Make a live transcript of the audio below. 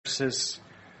verses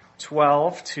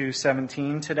 12 to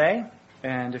 17 today.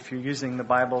 And if you're using the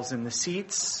Bibles in the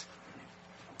seats,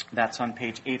 that's on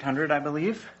page 800, I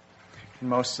believe, in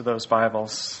most of those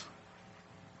Bibles.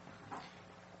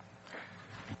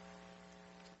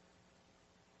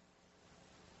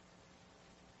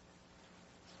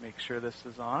 Let's make sure this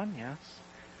is on, yes.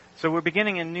 So we're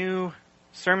beginning a new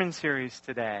sermon series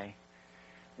today.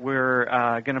 We're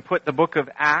going to put the book of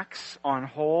Acts on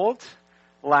hold.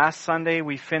 Last Sunday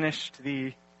we finished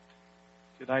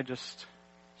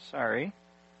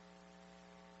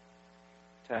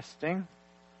testing.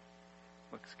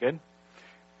 Looks good.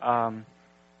 So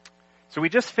we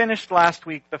just finished last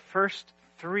week the first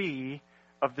 3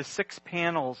 of the 6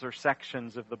 panels or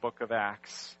sections of the book of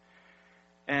Acts.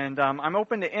 And I'm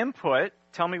open to input.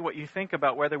 Tell me what you think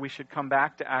about whether we should come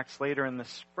back to Acts later in the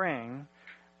spring.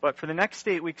 But for the next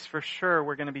 8 weeks, for sure,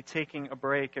 we're going to be taking a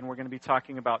break and we're going to be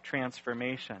talking about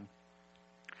transformation.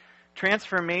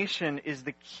 Transformation is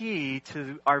the key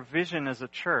to our vision as a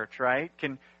church, right?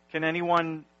 Does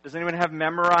anyone have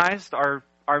memorized our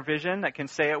vision that can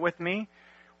say it with me?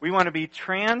 We want to be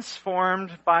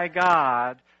transformed by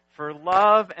God for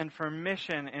love and for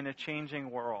mission in a changing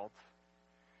world.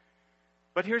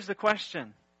 But here's the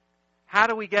question. How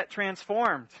do we get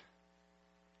transformed?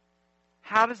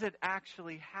 How does it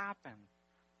actually happen?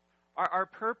 Our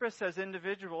purpose as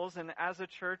individuals and as a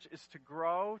church is to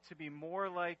grow, to be more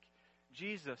like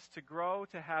Jesus, to grow,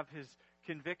 to have His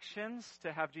convictions,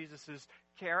 to have Jesus'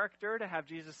 character, to have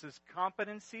Jesus'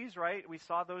 competencies, right? We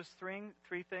saw those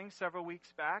three things several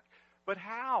weeks back. But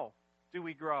how do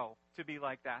we grow to be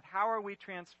like that? How are we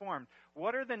transformed?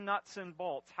 What are the nuts and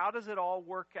bolts? How does it all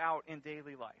work out in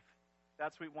daily life?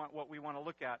 That's what we want to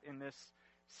look at in this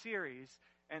series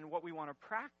and what we want to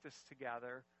practice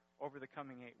together over the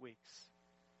coming 8 weeks.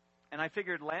 And I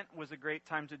figured Lent was a great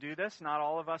time to do this. Not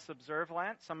all of us observe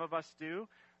Lent. Some of us do.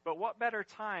 But what better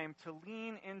time to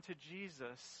lean into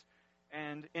Jesus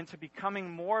and into becoming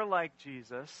more like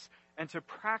Jesus and to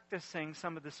practicing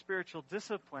some of the spiritual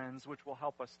disciplines which will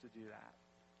help us to do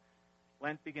that.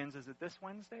 Lent begins, is it this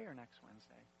Wednesday or next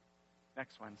Wednesday?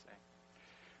 Next Wednesday.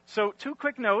 So 2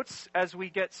 quick notes as we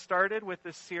get started with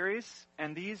this series,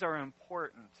 and these are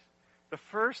important. The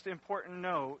first important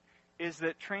note is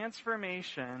that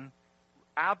transformation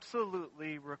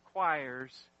absolutely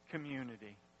requires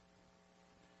community.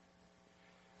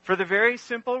 For the very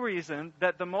simple reason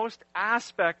that the most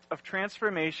aspect of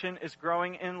transformation is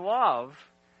growing in love,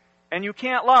 and you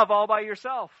can't love all by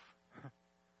yourself.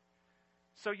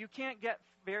 So you can't get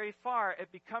very far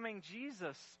at becoming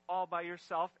Jesus all by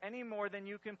yourself any more than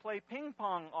you can play ping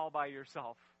pong all by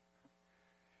yourself.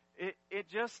 It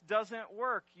just doesn't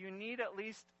work. You need at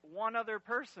least one other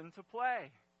person to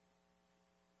play.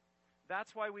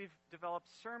 That's why we've developed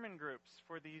sermon groups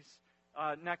for these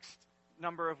next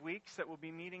number of weeks that we'll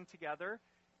be meeting together.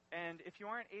 And if you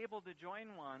aren't able to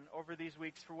join one over these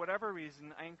weeks for whatever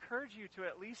reason, I encourage you to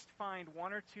at least find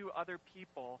 1 or 2 other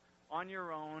people on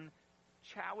your own,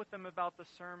 chat with them about the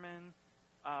sermon,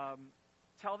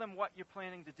 tell them what you're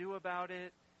planning to do about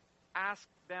it, ask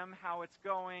them how it's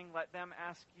going, let them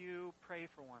ask you, pray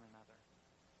for one another.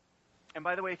 And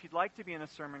by the way, if you'd like to be in a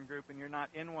sermon group and you're not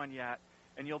in one yet,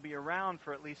 and you'll be around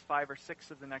for at least 5 or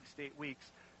 6 of the next 8 weeks,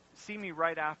 see me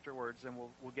right afterwards and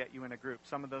we'll get you in a group.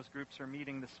 Some of those groups are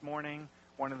meeting this morning.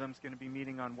 One of them's going to be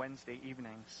meeting on Wednesday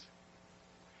evenings.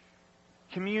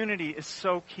 Community is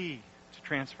so key to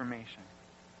transformation.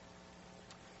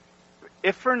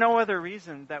 If for no other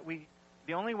reason that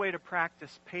the only way to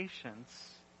practice patience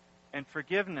and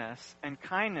forgiveness and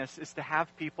kindness is to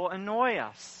have people annoy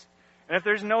us. And if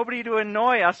there's nobody to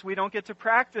annoy us, we don't get to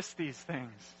practice these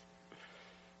things.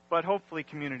 But hopefully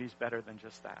community is better than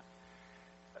just that.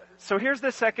 So here's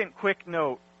the second quick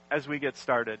note as we get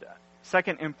started.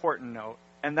 Second important note,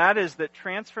 and that is that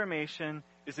transformation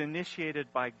is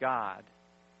initiated by God,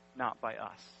 not by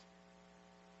us.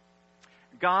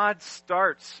 God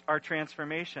starts our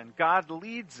transformation. God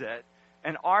leads it,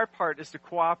 and our part is to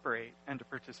cooperate and to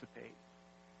participate.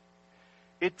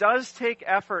 It does take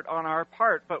effort on our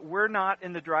part, but we're not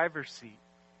in the driver's seat.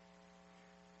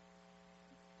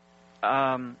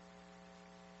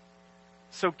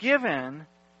 So given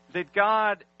that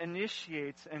God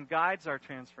initiates and guides our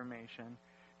transformation,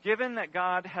 given that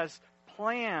God has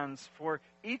plans for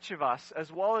each of us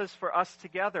as well as for us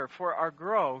together for our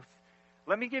growth,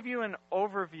 let me give you an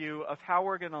overview of how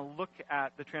we're going to look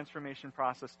at the transformation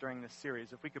process during this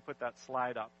series. If we could put that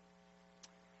slide up.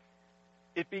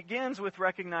 It begins with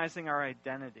recognizing our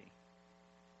identity,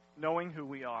 knowing who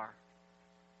we are,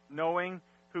 knowing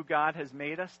who God has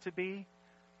made us to be,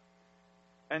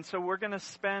 And so we're going to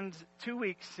spend 2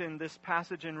 weeks in this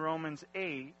passage in Romans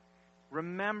 8,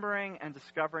 remembering and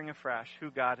discovering afresh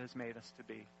who God has made us to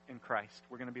be in Christ.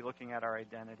 We're going to be looking at our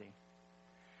identity.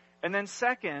 And then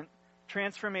second,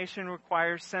 transformation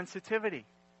requires sensitivity.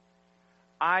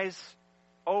 Eyes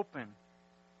open,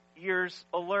 ears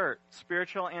alert,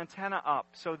 spiritual antenna up,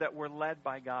 so that we're led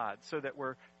by God, so that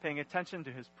we're paying attention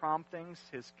to His promptings,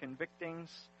 His convictings.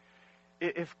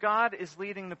 If God is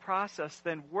leading the process,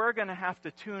 then we're going to have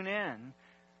to tune in,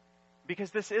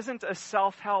 because this isn't a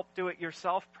self-help,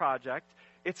 do-it-yourself project.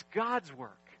 It's God's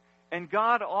work. And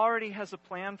God already has a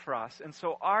plan for us. And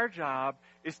so our job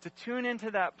is to tune into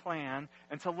that plan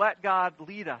and to let God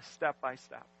lead us step by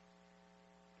step.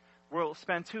 We'll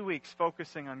spend 2 weeks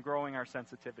focusing on growing our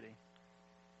sensitivity.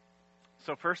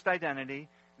 So first identity,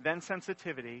 then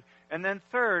sensitivity, and then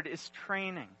third is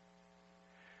training.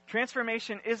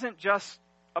 Transformation isn't just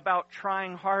about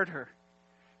trying harder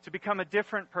to become a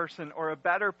different person or a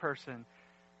better person,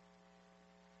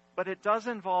 but it does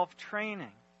involve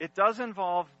training. It does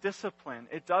involve discipline.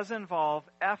 It does involve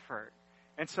effort.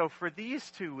 And so for these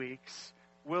 2 weeks,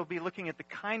 we'll be looking at the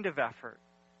kind of effort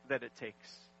that it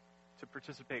takes to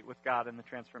participate with God in the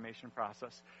transformation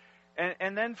process.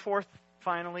 And then fourth,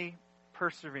 finally,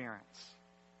 perseverance.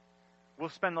 We'll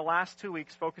spend the last 2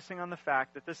 weeks focusing on the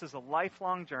fact that this is a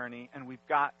lifelong journey and we've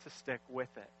got to stick with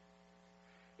it.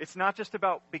 It's not just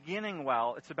about beginning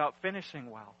well, it's about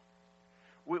finishing well.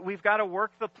 We've got to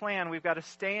work the plan. We've got to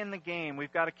stay in the game.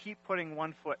 We've got to keep putting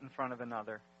one foot in front of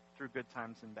another through good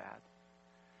times and bad.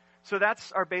 So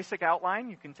that's our basic outline.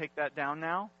 You can take that down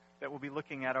now, that we'll be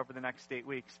looking at over the next 8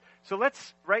 weeks. So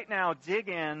let's right now dig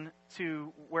in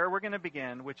to where we're going to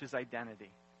begin, which is identity.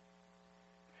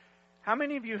 How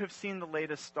many of you have seen the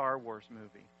latest Star Wars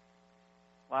movie?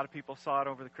 A lot of people saw it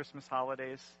over the Christmas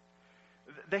holidays.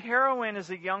 The heroine is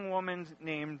a young woman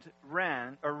named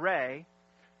Rey,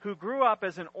 who grew up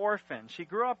as an orphan. She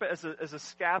grew up as a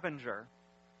scavenger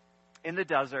in the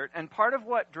desert. And part of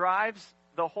what drives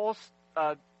the whole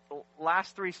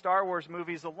last 3 Star Wars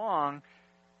movies along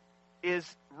is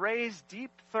Rey's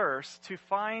deep thirst to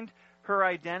find her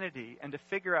identity and to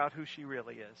figure out who she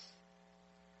really is.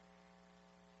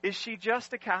 Is she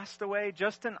just a castaway,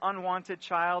 just an unwanted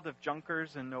child of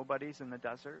junkers and nobodies in the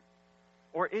desert?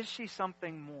 Or is she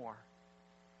something more?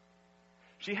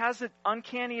 She has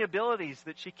uncanny abilities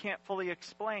that she can't fully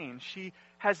explain. She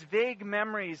has vague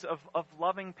memories of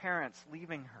loving parents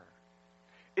leaving her.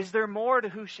 Is there more to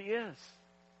who she is?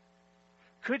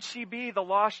 Could she be the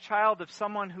lost child of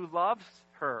someone who loves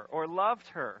her or loved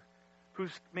her,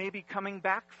 who's maybe coming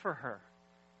back for her?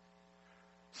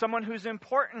 Someone who's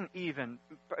important even,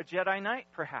 a Jedi Knight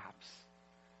perhaps.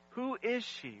 Who is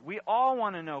she? We all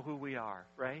want to know who we are,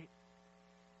 right?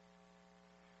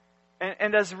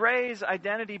 And as Rey's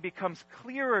identity becomes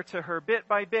clearer to her bit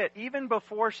by bit, even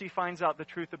before she finds out the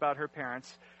truth about her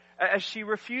parents, as she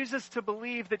refuses to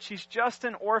believe that she's just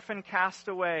an orphan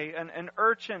castaway, an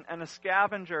urchin and a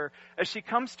scavenger, as she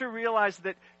comes to realize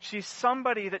that she's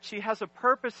somebody, that she has a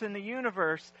purpose in the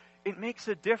universe, it makes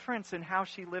a difference in how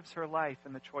she lives her life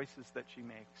and the choices that she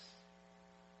makes.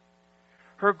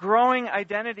 Her growing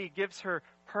identity gives her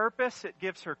purpose, it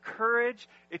gives her courage,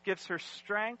 it gives her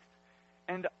strength,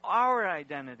 and our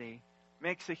identity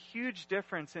makes a huge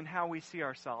difference in how we see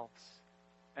ourselves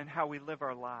and how we live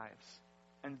our lives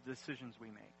and the decisions we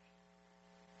make.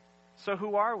 So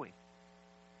who are we?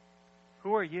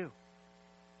 Who are you?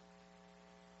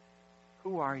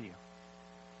 Who are you?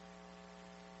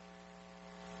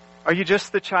 Are you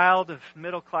just the child of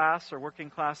middle class or working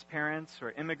class parents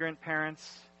or immigrant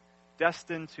parents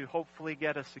destined to hopefully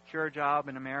get a secure job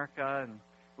in America and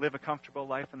live a comfortable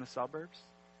life in the suburbs?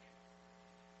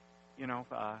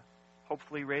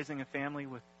 Hopefully raising a family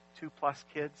with 2+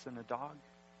 kids and a dog.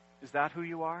 Is that who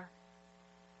you are?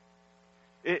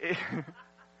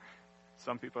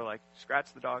 Some people are like, scratch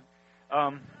the dog.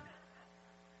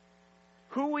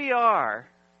 Who we are,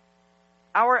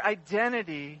 our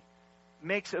identity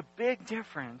makes a big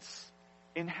difference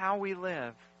in how we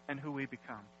live and who we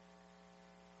become.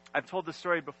 I've told the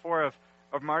story before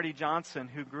of Marty Johnson,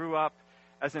 who grew up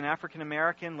as an African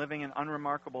American living an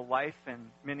unremarkable life in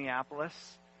Minneapolis.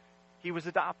 He was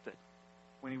adopted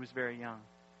when he was very young.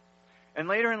 And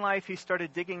later in life, he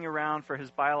started digging around for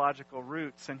his biological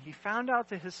roots, and he found out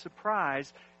to his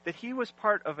surprise that he was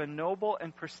part of a noble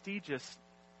and prestigious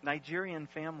Nigerian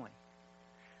family.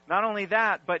 Not only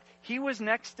that, but he was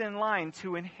next in line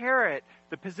to inherit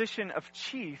the position of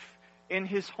chief in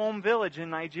his home village in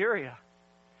Nigeria.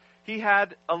 He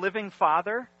had a living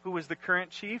father who was the current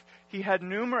chief. He had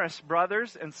numerous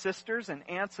brothers and sisters and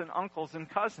aunts and uncles and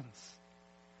cousins.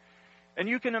 And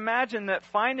you can imagine that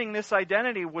finding this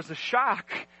identity was a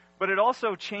shock, but it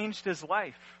also changed his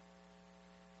life.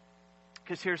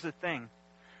 Because here's the thing.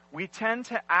 We tend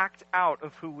to act out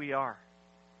of who we are.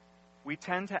 We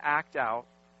tend to act out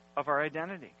of our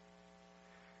identity.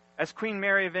 As Queen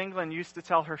Mary of England used to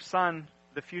tell her son,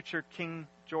 the future King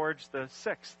George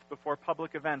VI, before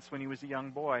public events when he was a young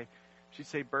boy, she'd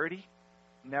say, "Bertie,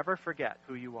 never forget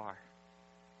who you are."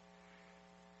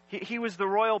 He was the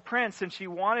royal prince, and she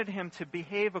wanted him to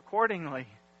behave accordingly.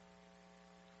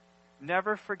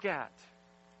 Never forget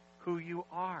who you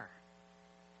are.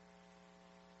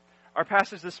 Our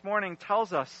passage this morning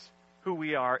tells us who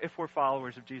we are if we're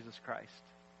followers of Jesus Christ.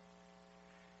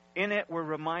 In it, we're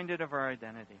reminded of our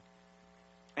identity.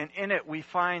 And in it, we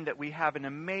find that we have an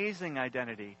amazing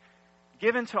identity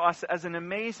given to us as an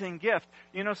amazing gift.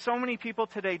 You know, so many people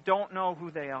today don't know who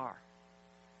they are.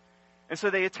 And so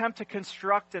they attempt to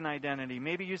construct an identity,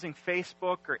 maybe using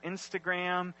Facebook or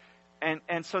Instagram.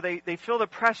 And so they feel the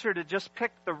pressure to just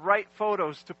pick the right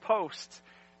photos to post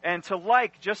and to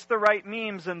like just the right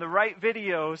memes and the right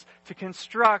videos to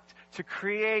construct, to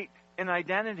create an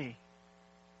identity.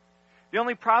 The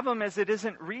only problem is it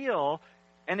isn't real,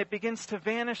 and it begins to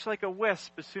vanish like a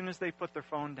wisp as soon as they put their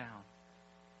phone down.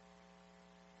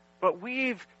 But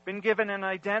we've been given an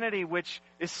identity which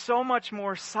is so much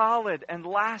more solid and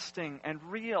lasting and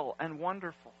real and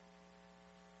wonderful.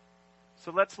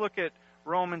 So let's look at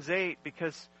Romans 8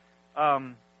 because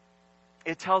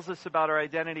it tells us about our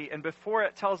identity. And before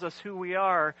it tells us who we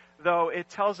are, though, it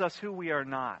tells us who we are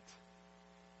not.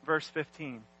 Verse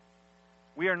 15.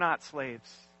 We are not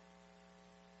slaves.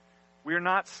 We are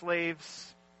not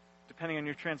slaves, depending on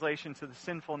your translation, to the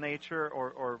sinful nature,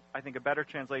 or I think a better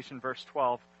translation, verse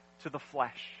 12, to the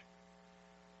flesh.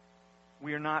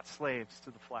 We are not slaves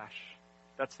to the flesh.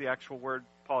 That's the actual word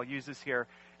Paul uses here.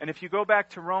 And if you go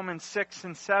back to Romans 6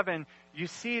 and 7, you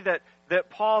see that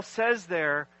Paul says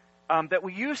there that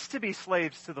we used to be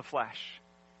slaves to the flesh.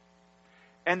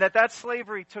 And that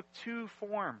slavery took two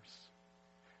forms.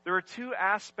 There are two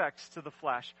aspects to the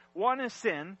flesh. One is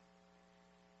sin.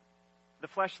 The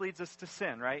flesh leads us to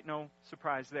sin, right? No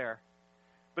surprise there.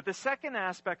 But the second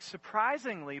aspect,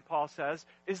 surprisingly, Paul says,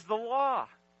 is the law.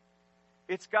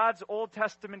 It's God's Old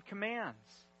Testament commands.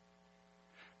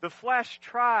 The flesh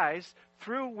tries,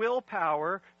 through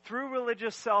willpower, through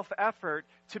religious self-effort,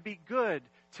 to be good,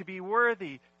 to be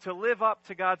worthy, to live up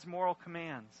to God's moral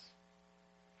commands.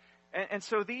 And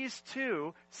so these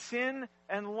two, sin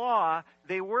and law,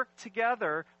 they work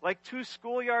together like two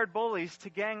schoolyard bullies to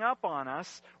gang up on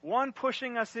us, one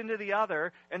pushing us into the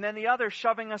other, and then the other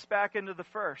shoving us back into the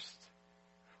first.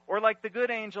 Or like the good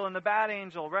angel and the bad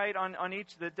angel, right, on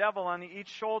each, the devil on each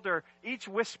shoulder, each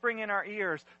whispering in our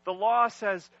ears. The law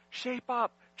says, shape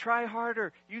up, try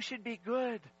harder, you should be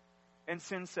good. And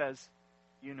sin says,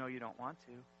 you know you don't want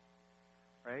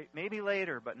to, right? Maybe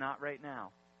later, but not right now.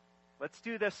 Let's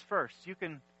do this first. You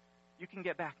can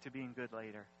get back to being good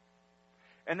later.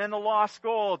 And then the law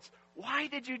scolds, why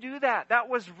did you do that? That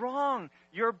was wrong.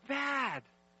 You're bad.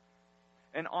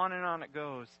 And on it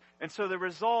goes. And so the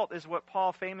result is what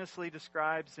Paul famously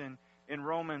describes in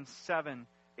Romans 7,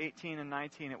 18 and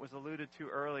 19. It was alluded to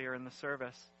earlier in the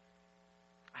service.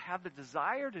 I have the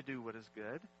desire to do what is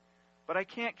good, but I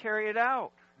can't carry it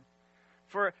out.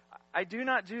 For I do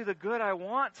not do the good I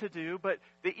want to do, but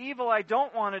the evil I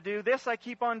don't want to do, this I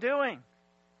keep on doing.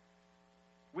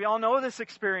 We all know this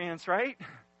experience, right?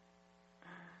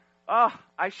 Oh,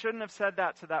 I shouldn't have said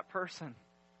that to that person.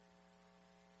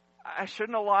 I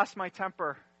shouldn't have lost my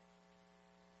temper.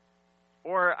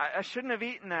 Or I shouldn't have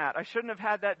eaten that. I shouldn't have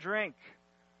had that drink.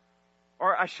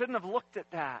 Or I shouldn't have looked at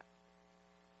that.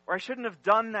 Or I shouldn't have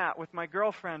done that with my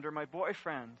girlfriend or my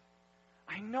boyfriend.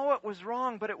 I know it was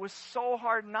wrong, but it was so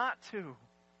hard not to.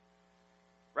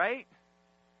 Right?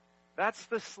 That's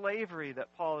the slavery that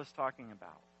Paul is talking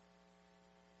about.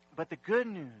 But the good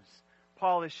news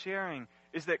Paul is sharing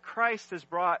is that Christ has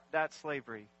brought that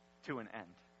slavery to an end.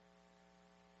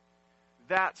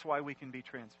 That's why we can be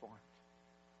transformed.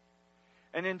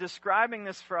 And in describing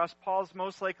this for us, Paul's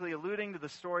most likely alluding to the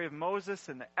story of Moses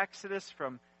and the Exodus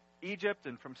from Egypt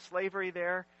and from slavery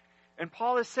there. And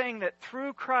Paul is saying that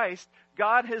through Christ,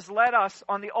 God has led us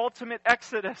on the ultimate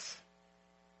exodus.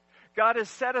 God has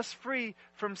set us free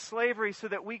from slavery so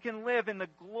that we can live in the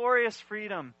glorious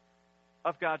freedom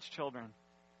of God's children.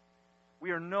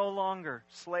 We are no longer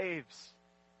slaves.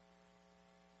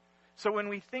 So when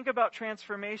we think about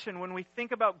transformation, when we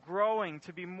think about growing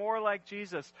to be more like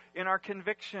Jesus in our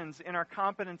convictions, in our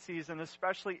competencies, and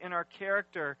especially in our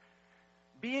character,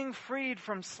 being freed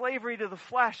from slavery to the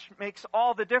flesh makes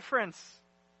all the difference.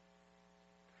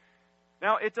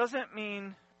 Now, it doesn't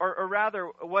mean, or rather,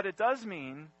 what it does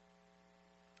mean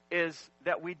is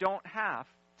that we don't have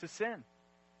to sin.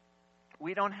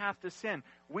 We don't have to sin.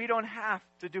 We don't have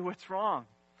to do what's wrong.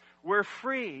 We're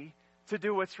free to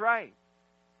do what's right.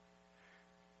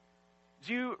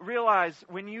 Do you realize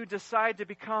when you decide to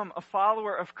become a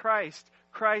follower of Christ,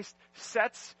 Christ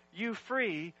sets you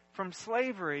free from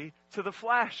slavery to the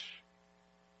flesh?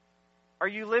 Are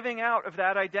you living out of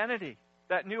that identity,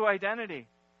 that new identity?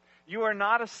 You are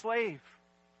not a slave.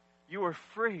 You are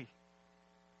free.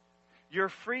 You're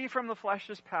free from the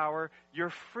flesh's power.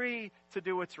 You're free to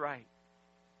do what's right.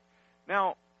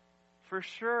 Now, for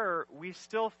sure, we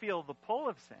still feel the pull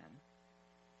of sin.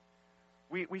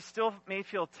 We still may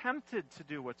feel tempted to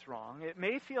do what's wrong. It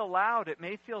may feel loud. It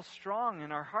may feel strong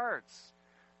in our hearts.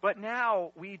 But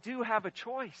now we do have a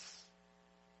choice.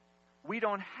 We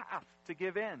don't have to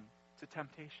give in to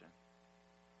temptation.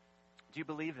 Do you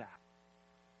believe that?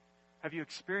 Have you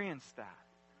experienced that?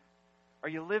 Are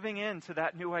you living into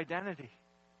that new identity?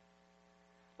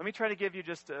 Let me try to give you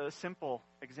just a simple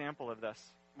example of this,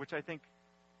 which I think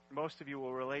most of you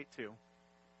will relate to.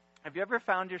 Have you ever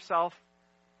found yourself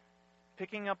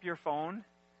picking up your phone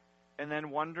and then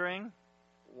wondering,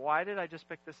 why did I just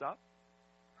pick this up?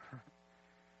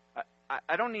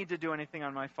 I don't need to do anything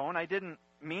on my phone. I didn't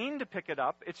mean to pick it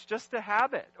up. It's just a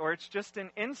habit, or it's just an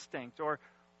instinct, or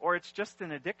it's just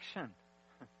an addiction.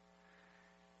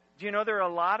 Do you know there are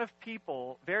a lot of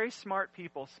people, very smart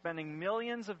people, spending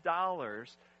millions of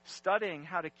dollars studying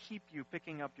how to keep you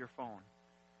picking up your phone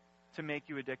to make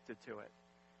you addicted to it?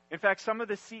 In fact, some of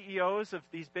the CEOs of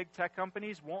these big tech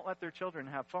companies won't let their children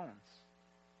have phones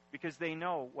because they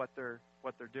know what they're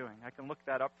doing. I can look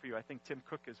that up for you. I think Tim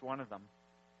Cook is one of them.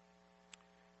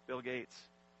 Bill Gates.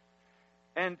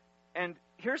 And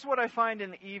here's what I find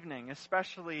in the evening,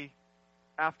 especially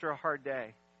after a hard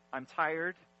day. I'm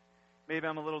tired. Maybe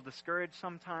I'm a little discouraged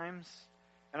sometimes.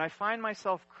 And I find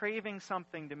myself craving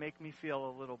something to make me feel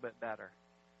a little bit better.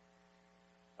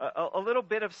 A little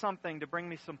bit of something to bring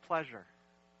me some pleasure.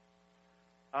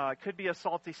 It could be a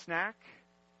salty snack.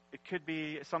 It could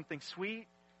be something sweet.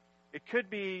 It could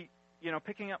be,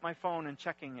 picking up my phone and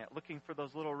checking it, looking for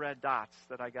those little red dots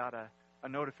that I got a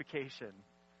notification.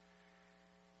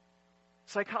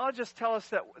 Psychologists tell us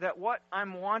that what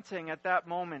I'm wanting at that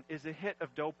moment is a hit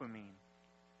of dopamine.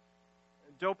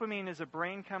 Dopamine is a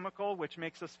brain chemical which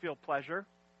makes us feel pleasure.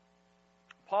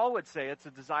 Paul would say it's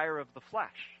a desire of the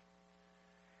flesh.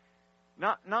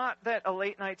 Not that a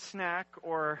late night snack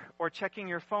or checking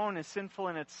your phone is sinful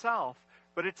in itself,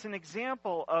 but it's an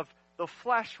example of the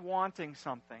flesh wanting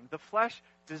something, the flesh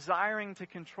desiring to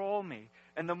control me.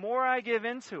 And the more I give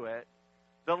into it,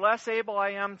 the less able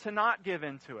I am to not give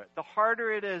into it. The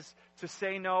harder it is to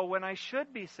say no when I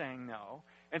should be saying no.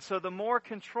 And so the more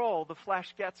control the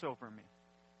flesh gets over me.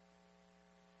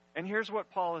 And here's what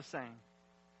Paul is saying.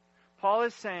 Paul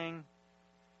is saying,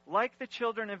 like the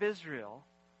children of Israel,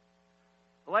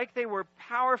 like they were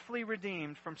powerfully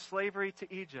redeemed from slavery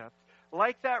to Egypt,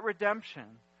 like that redemption,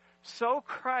 so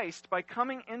Christ, by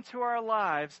coming into our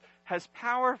lives, has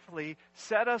powerfully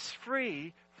set us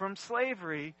free from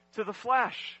slavery to the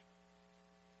flesh.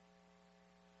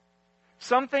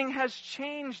 Something has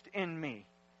changed in me.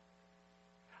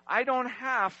 I don't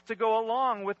have to go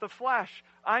along with the flesh.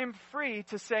 I'm free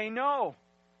to say no.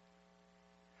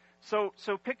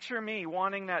 So picture me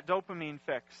wanting that dopamine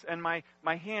fix, and my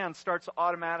hand starts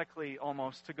automatically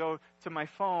almost to go to my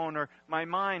phone, or my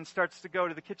mind starts to go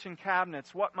to the kitchen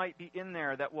cabinets. What might be in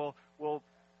there that will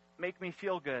make me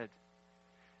feel good?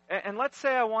 And let's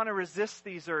say I want to resist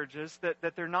these urges,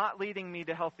 that they're not leading me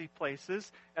to healthy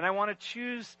places, and I want to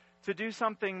choose to do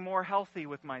something more healthy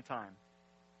with my time.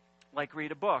 Like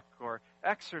read a book, or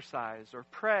exercise, or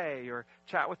pray, or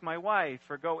chat with my wife,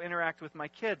 or go interact with my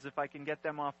kids if I can get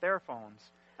them off their phones.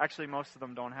 Actually, most of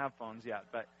them don't have phones yet,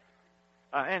 but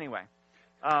anyway.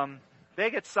 They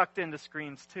get sucked into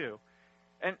screens too.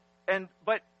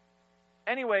 But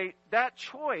anyway, that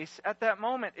choice at that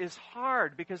moment is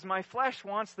hard because my flesh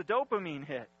wants the dopamine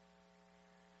hit.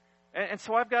 And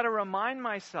so I've got to remind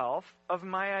myself of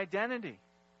my identity,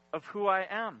 of who I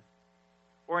am.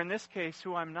 Or in this case,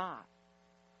 who I'm not.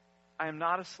 I am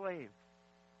not a slave.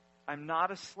 I'm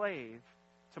not a slave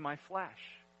to my flesh.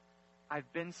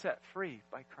 I've been set free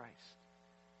by Christ.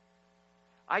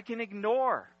 I can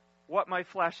ignore what my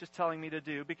flesh is telling me to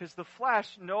do because the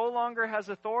flesh no longer has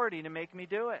authority to make me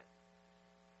do it.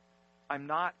 I'm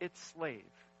not its slave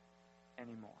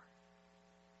anymore.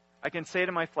 I can say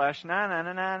to my flesh,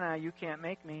 nah, you can't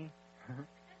make me.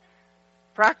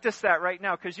 Practice that right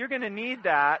now because you're going to need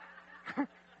that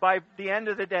by the end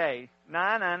of the day.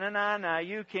 Nah,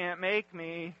 you can't make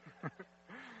me.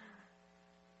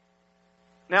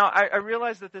 Now, I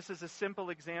realize that this is a simple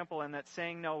example and that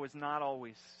saying no is not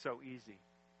always so easy.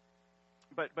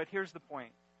 But here's the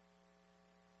point.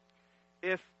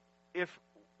 If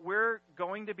we're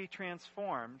going to be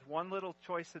transformed one little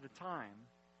choice at a time,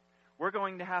 we're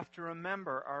going to have to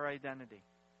remember our identity.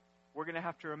 We're going to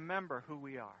have to remember who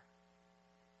we are.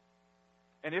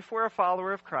 And if we're a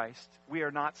follower of Christ, we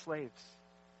are not slaves.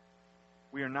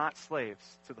 We are not slaves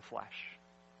to the flesh.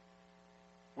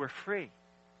 We're free.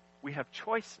 We have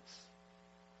choices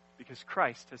because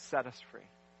Christ has set us free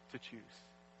to choose.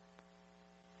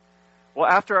 Well,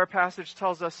 after our passage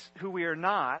tells us who we are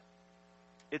not,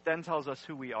 it then tells us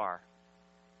who we are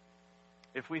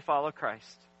if we follow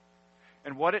Christ.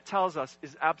 And what it tells us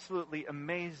is absolutely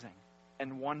amazing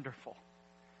and wonderful.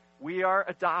 We are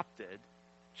adopted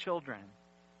children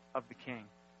of the King.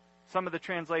 Some of the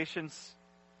translations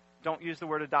don't use the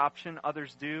word adoption,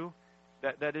 others do.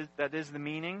 That is the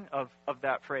meaning of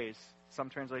that phrase. Some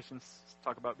translations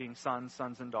talk about being sons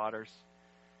and daughters.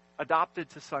 Adopted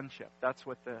to sonship. That's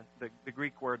what the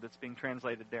Greek word that's being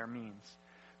translated there means.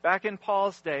 Back in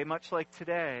Paul's day, much like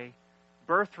today,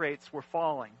 birth rates were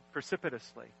falling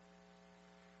precipitously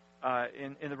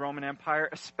in the Roman Empire,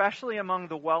 especially among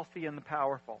the wealthy and the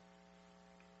powerful.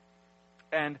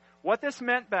 And what this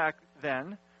meant back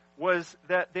then was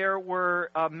that there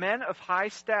were men of high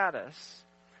status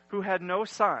who had no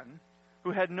son,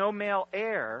 who had no male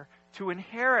heir, to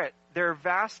inherit their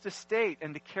vast estate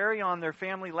and to carry on their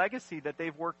family legacy that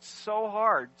they've worked so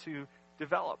hard to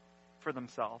develop for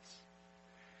themselves.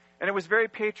 And it was very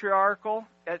patriarchal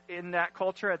in that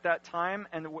culture at that time,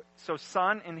 and so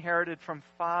son inherited from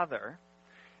father.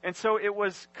 And so it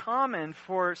was common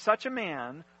for such a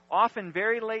man, often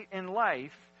very late in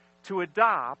life, to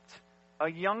adopt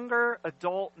a younger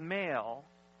adult male,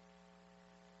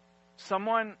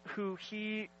 someone who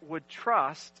he would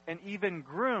trust and even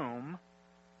groom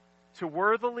to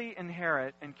worthily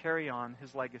inherit and carry on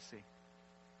his legacy.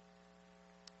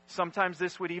 Sometimes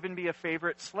this would even be a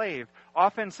favorite slave.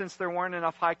 Often, since there weren't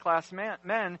enough high-class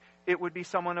men, it would be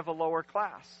someone of a lower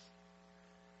class.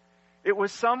 It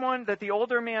was someone that the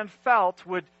older man felt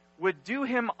would do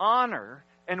him honor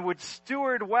and would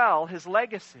steward well his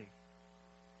legacy.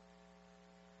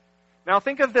 Now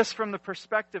think of this from the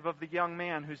perspective of the young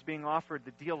man who's being offered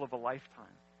the deal of a lifetime.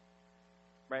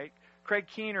 Right? Craig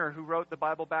Keener, who wrote the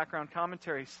Bible Background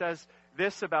Commentary, says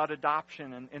this about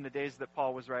adoption in the days that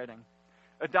Paul was writing.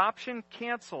 Adoption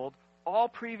canceled all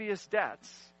previous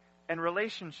debts and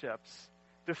relationships,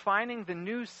 defining the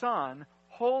new son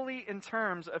wholly in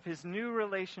terms of his new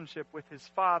relationship with his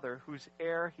father, whose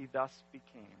heir he thus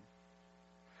became.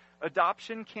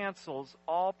 Adoption cancels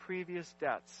all previous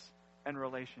debts and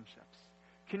relationships.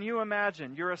 Can you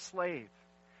imagine? You're a slave.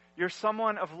 You're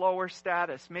someone of lower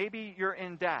status. Maybe you're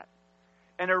in debt.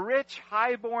 And a rich,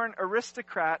 high-born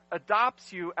aristocrat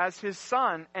adopts you as his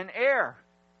son and heir.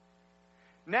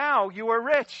 Now you are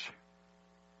rich.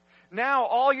 Now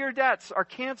all your debts are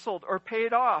canceled or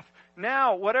paid off.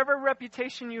 Now whatever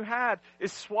reputation you had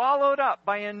is swallowed up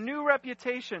by a new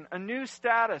reputation, a new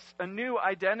status, a new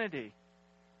identity.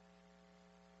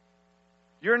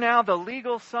 You're now the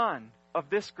legal son of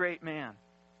this great man.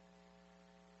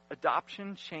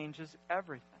 Adoption changes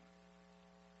everything.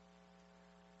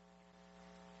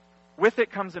 With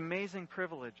it comes amazing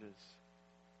privileges,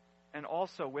 and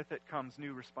also with it comes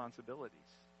new responsibilities.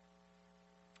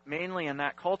 Mainly in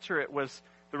that culture, it was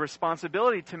the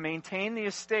responsibility to maintain the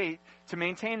estate, to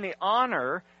maintain the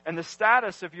honor and the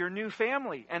status of your new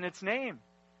family and its name.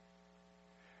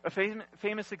 A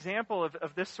famous example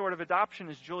of this sort of adoption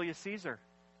is Julius Caesar.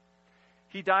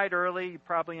 He died early,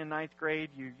 probably in 9th grade.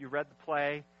 You read the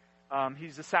play.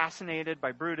 He's assassinated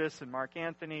by Brutus and Mark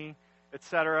Antony,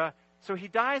 etc. So he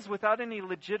dies without any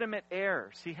legitimate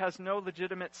heirs. He has no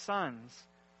legitimate sons.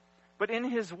 But in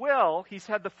his will, he's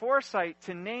had the foresight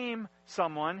to name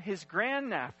someone, his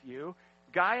grandnephew,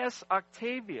 Gaius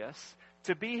Octavius,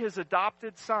 to be his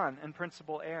adopted son and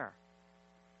principal heir.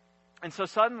 And so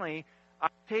suddenly,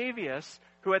 Octavius,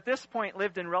 who at this point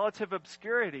lived in relative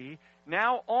obscurity,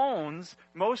 now owns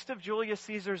most of Julius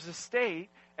Caesar's estate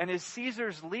and is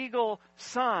Caesar's legal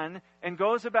son and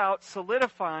goes about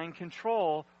solidifying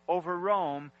control over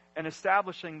Rome and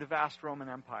establishing the vast Roman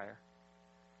Empire.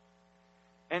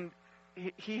 And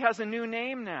he has a new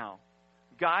name now,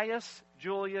 Gaius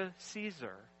Julius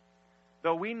Caesar,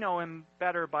 though we know him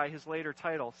better by his later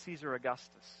title, Caesar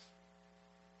Augustus.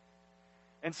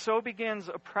 And so begins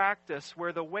a practice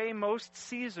where the way most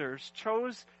Caesars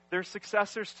chose their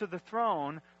successors to the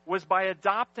throne was by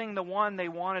adopting the one they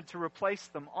wanted to replace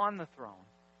them on the throne.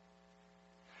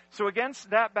 So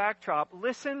against that backdrop,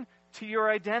 listen to your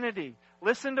identity.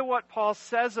 Listen to what Paul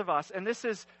says of us, and this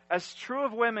is as true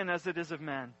of women as it is of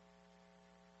men.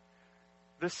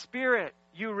 The Spirit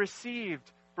you received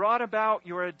brought about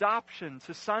your adoption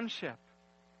to sonship,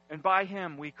 and by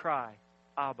Him we cry,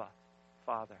 Abba,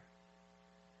 Father.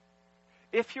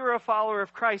 If you're a follower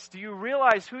of Christ, do you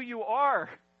realize who you are?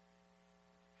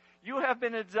 You have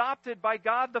been adopted by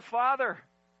God the Father.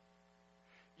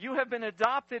 You have been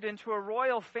adopted into a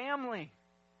royal family.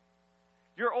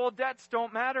 Your old debts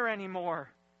don't matter anymore.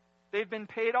 They've been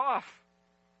paid off.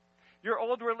 Your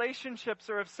old relationships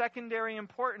are of secondary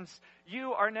importance.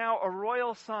 You are now a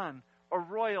royal son, a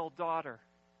royal daughter.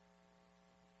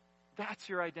 That's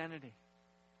your identity.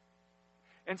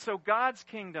 And so God's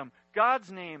kingdom,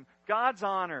 God's name, God's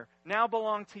honor now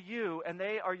belong to you, and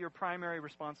they are your primary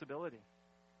responsibility.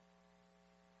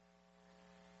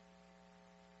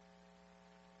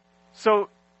 So,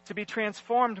 to be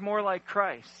transformed more like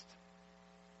Christ,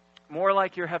 more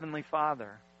like your Heavenly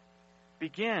Father,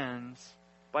 begins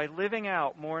by living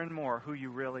out more and more who you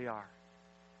really are.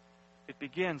 It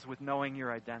begins with knowing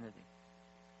your identity.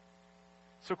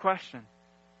 So question,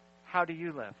 how do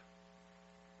you live?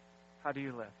 How do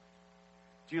you live?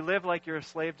 Do you live like you're a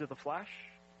slave to the flesh?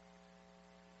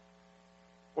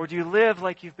 Or do you live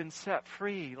like you've been set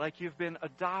free, like you've been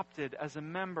adopted as a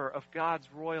member of God's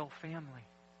royal family?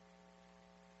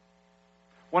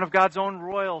 One of God's own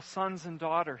royal sons and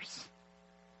daughters,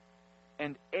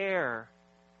 and heir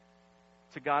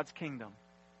to God's kingdom,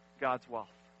 God's wealth.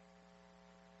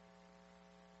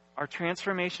 Our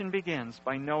transformation begins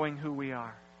by knowing who we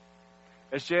are.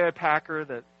 As J.I. Packer,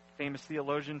 the famous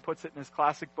theologian, puts it in his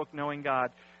classic book, Knowing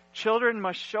God, children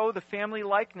must show the family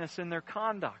likeness in their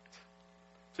conduct,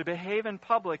 to behave in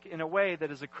public in a way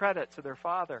that is a credit to their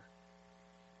father.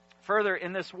 Further,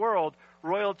 in this world,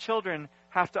 royal children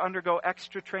have to undergo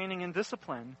extra training and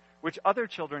discipline, which other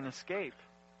children escape,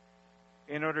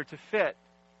 in order to fit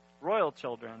royal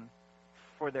children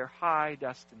for their high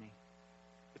destiny.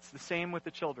 It's the same with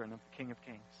the children of the King of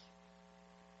Kings.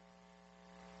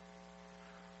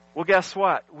 Well, guess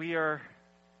what? We are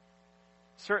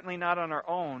certainly not on our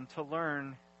own to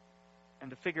learn and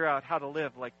to figure out how to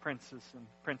live like princes and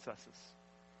princesses.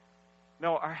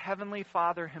 No, our Heavenly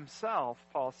Father Himself,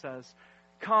 Paul says,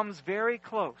 comes very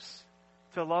close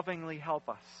to lovingly help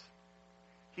us.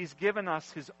 He's given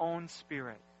us His own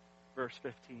Spirit, verse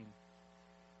 15.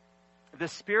 The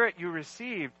Spirit you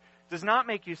received does not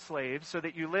make you slaves so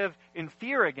that you live in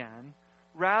fear again.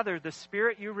 Rather, the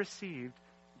Spirit you received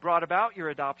brought about your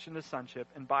adoption to sonship,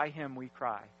 and by Him we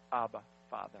cry, Abba,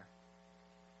 Father.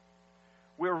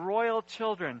 We're royal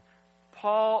children.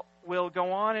 Paul will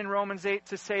go on in Romans 8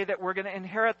 to say that we're going to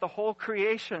inherit the whole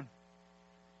creation.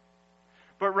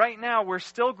 But right now, we're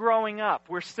still growing up.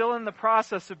 We're still in the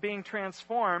process of being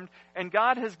transformed. And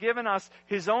God has given us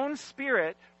His own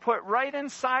Spirit put right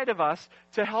inside of us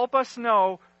to help us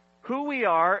know who we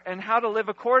are and how to live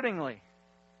accordingly.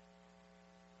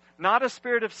 Not a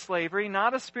spirit of slavery,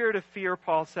 not a spirit of fear,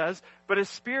 Paul says, but a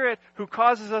spirit who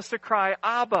causes us to cry,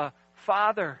 Abba,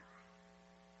 Father.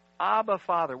 Abba,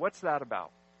 Father. What's that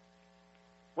about?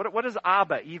 What does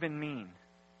Abba even mean?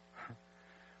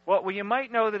 Well, you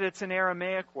might know that it's an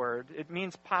Aramaic word. It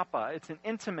means Papa. It's an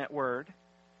intimate word.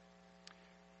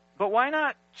 But why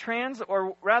not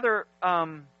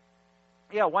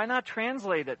why not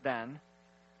translate it then?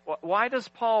 Why does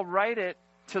Paul write it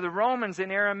to the Romans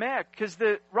in Aramaic? Because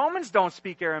the Romans don't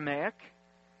speak Aramaic.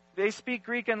 They speak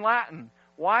Greek and Latin.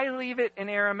 Why leave it in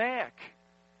Aramaic?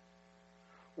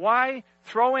 Why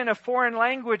throw in a foreign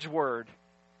language word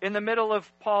in the middle of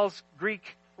Paul's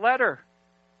Greek letter?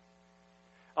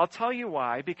 I'll tell you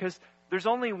why. Because there's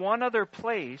only one other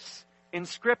place in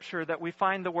Scripture that we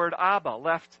find the word Abba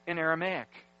left in Aramaic.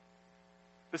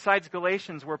 Besides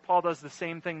Galatians, where Paul does the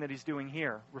same thing that he's doing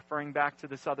here, referring back to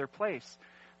this other place.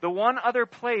 The one other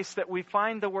place that we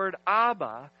find the word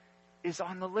Abba is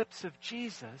on the lips of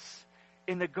Jesus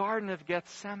in the Garden of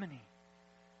Gethsemane,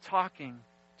 talking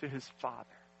to His Father.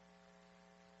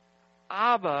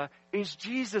 Abba is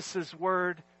Jesus'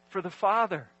 word for the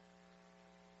Father.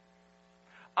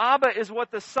 Abba is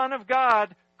what the Son of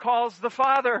God calls the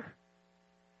Father.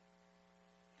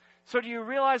 So do you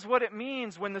realize what it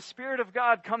means when the Spirit of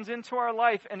God comes into our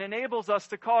life and enables us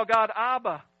to call God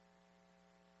Abba?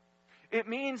 It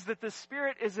means that the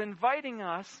Spirit is inviting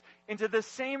us into the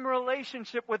same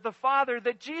relationship with the Father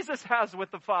that Jesus has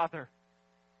with the Father.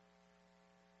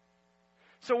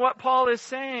 So what Paul is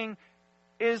saying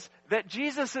is that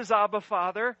Jesus' Abba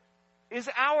Father is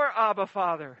our Abba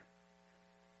Father.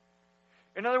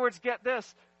 In other words, get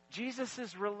this,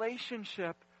 Jesus'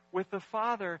 relationship with the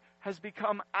Father has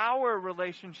become our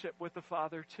relationship with the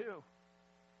Father too.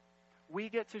 we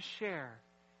get to share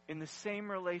in the same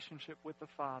relationship with the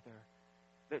Father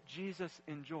that Jesus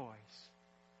enjoys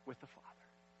with the Father.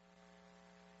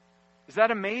 Is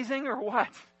that amazing or what?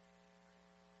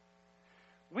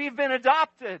 We've been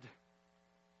adopted.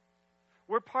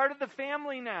 We're part of the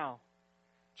family now,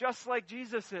 just like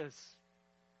Jesus is.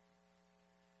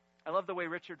 I love the way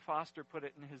Richard Foster put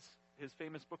it in his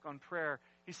famous book on prayer.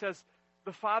 He says,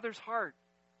 the Father's heart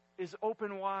is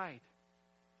open wide,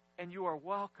 and you are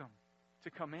welcome to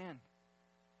come in.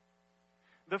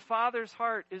 The Father's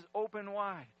heart is open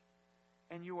wide,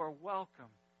 and you are welcome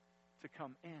to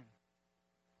come in.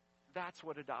 That's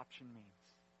what adoption means.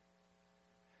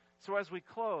 So as we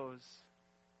close,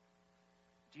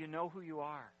 do you know who you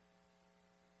are?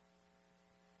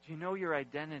 Do you know your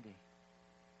identity?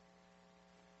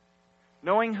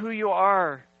 Knowing who you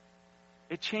are,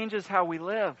 it changes how we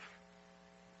live.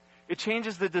 It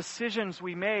changes the decisions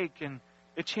we make, and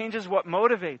it changes what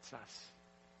motivates us.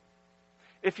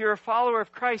 If you're a follower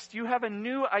of Christ, you have a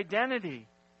new identity.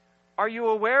 Are you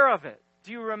aware of it?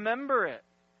 Do you remember it?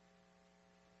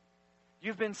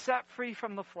 You've been set free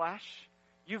from the flesh.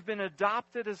 You've been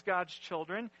adopted as God's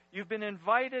children. You've been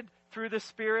invited through the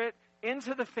Spirit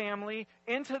into the family,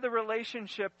 into the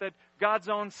relationship that God's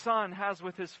own Son has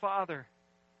with His Father.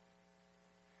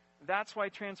 That's why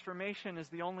transformation is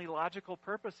the only logical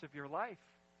purpose of your life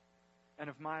and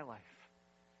of my life.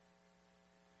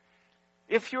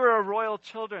 If you're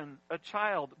a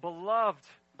child, beloved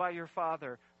by your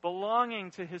Father,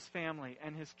 belonging to His family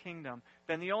and His kingdom,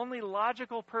 then the only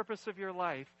logical purpose of your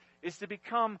life is to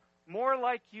become more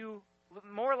like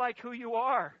who you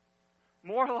are,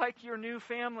 more like your new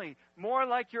family, more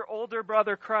like your older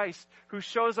brother Christ, who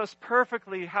shows us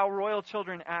perfectly how royal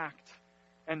children act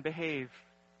and behave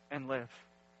and live.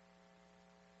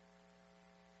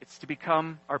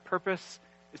 Our purpose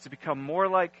is to become more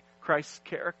like Christ's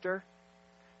character,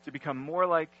 to become more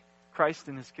like Christ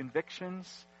in His convictions,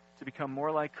 to become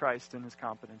more like Christ in His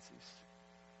competencies.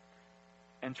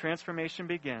 And transformation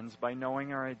begins by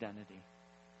knowing our identity.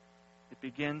 It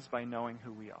begins by knowing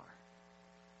who we are.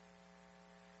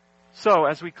 So,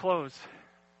 as we close,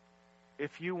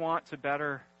 if you want to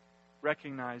better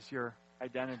recognize your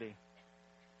identity,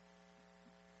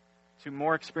 to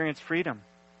more experience freedom,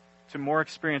 to more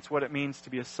experience what it means to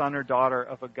be a son or daughter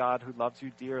of a God who loves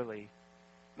you dearly,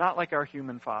 not like our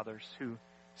human fathers who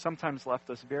sometimes left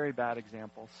us very bad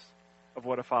examples of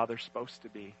what a father's supposed to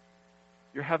be.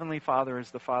 Your heavenly Father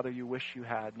is the Father you wish you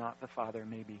had, not the Father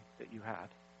maybe that you had.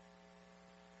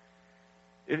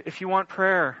 If you want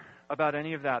prayer about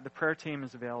any of that, the prayer team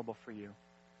is available for you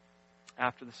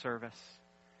after the service.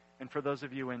 And for those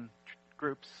of you in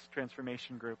groups,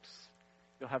 transformation groups,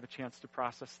 you'll have a chance to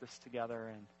process this together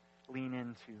and lean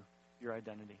into your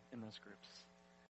identity in those groups.